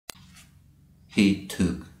he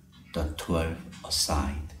took the 12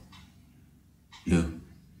 aside. Luke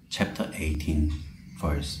chapter 18,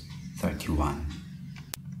 verse 31.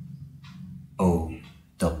 Oh,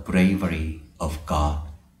 the bravery of God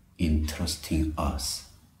in trusting us.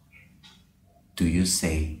 Do you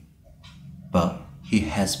say, but he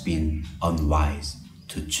has been unwise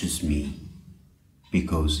to choose me,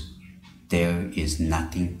 because there is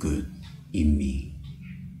nothing good in me,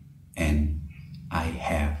 and I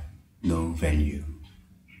have no value.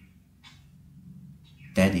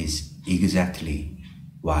 That is exactly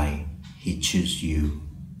why he chose you.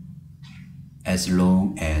 As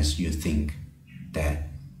long as you think that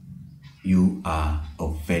you are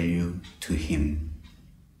of value to him,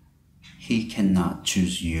 he cannot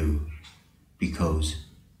choose you because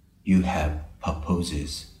you have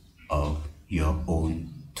purposes of your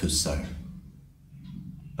own to serve.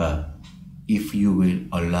 But if you will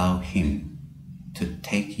allow him to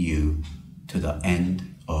take you to the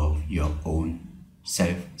end of your own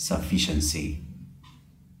self-sufficiency,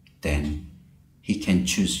 then he can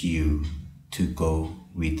choose you to go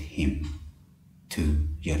with him to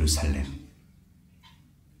Jerusalem.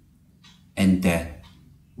 And that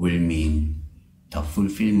will mean the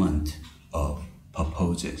fulfillment of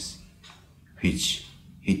purposes which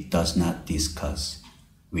he does not discuss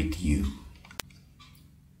with you.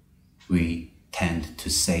 We tend to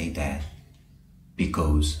say that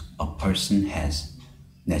because a person has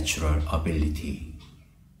natural ability,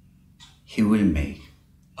 he will make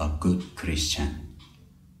a good Christian.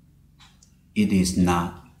 It is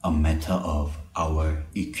not a matter of our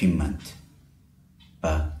equipment,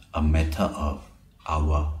 but a matter of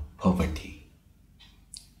our poverty,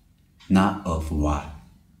 not of what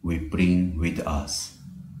we bring with us,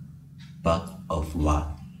 but of what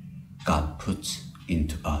God puts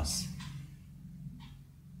into us.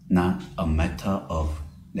 Not a matter of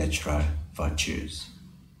natural virtues,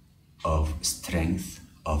 of strength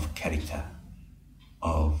of character,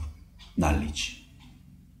 of knowledge,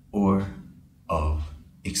 or of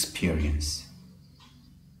experience.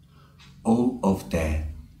 All of that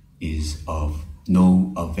is of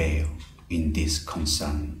no avail in this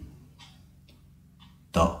concern.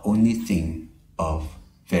 The only thing of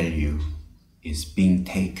value is being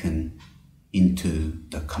taken into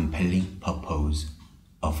the compelling purpose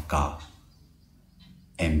of God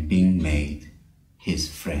and being made his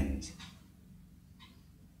friend.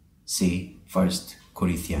 See 1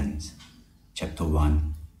 Corinthians chapter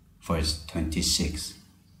 1, verse 26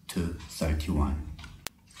 to 31.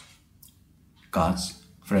 God's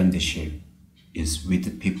friendship is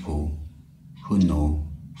with people who know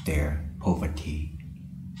their poverty.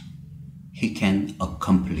 He can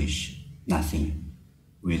accomplish nothing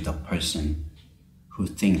with a person who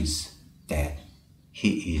thinks that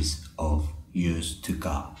he is of use to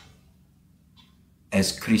God.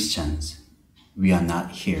 As Christians, we are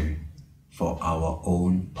not here for our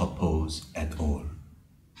own purpose at all.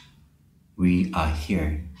 We are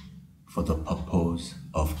here for the purpose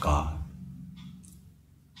of God.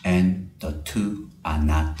 And the two are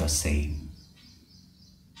not the same.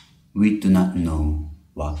 We do not know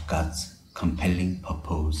what God's compelling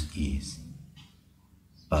purpose is.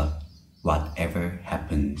 But whatever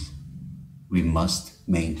happens, we must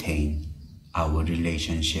maintain our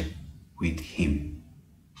relationship with him.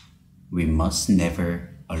 We must never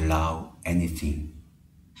allow anything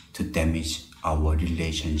to damage our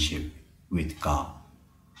relationship with God.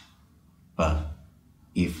 But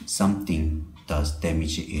if something does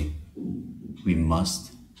damage it, we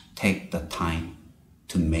must take the time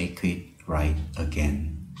to make it right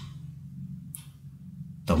again.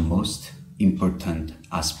 The most important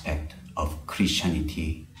aspect of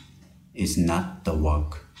Christianity is not the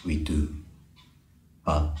work we do,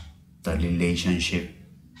 but the relationship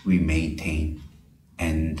we maintain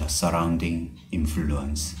and the surrounding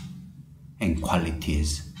influence and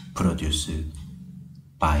qualities produced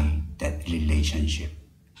by that relationship.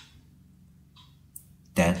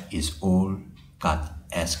 That is all God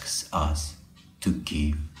asks us to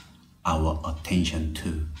give our attention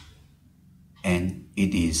to, and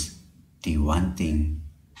it is the one thing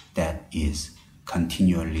that is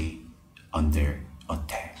continually under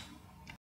attack.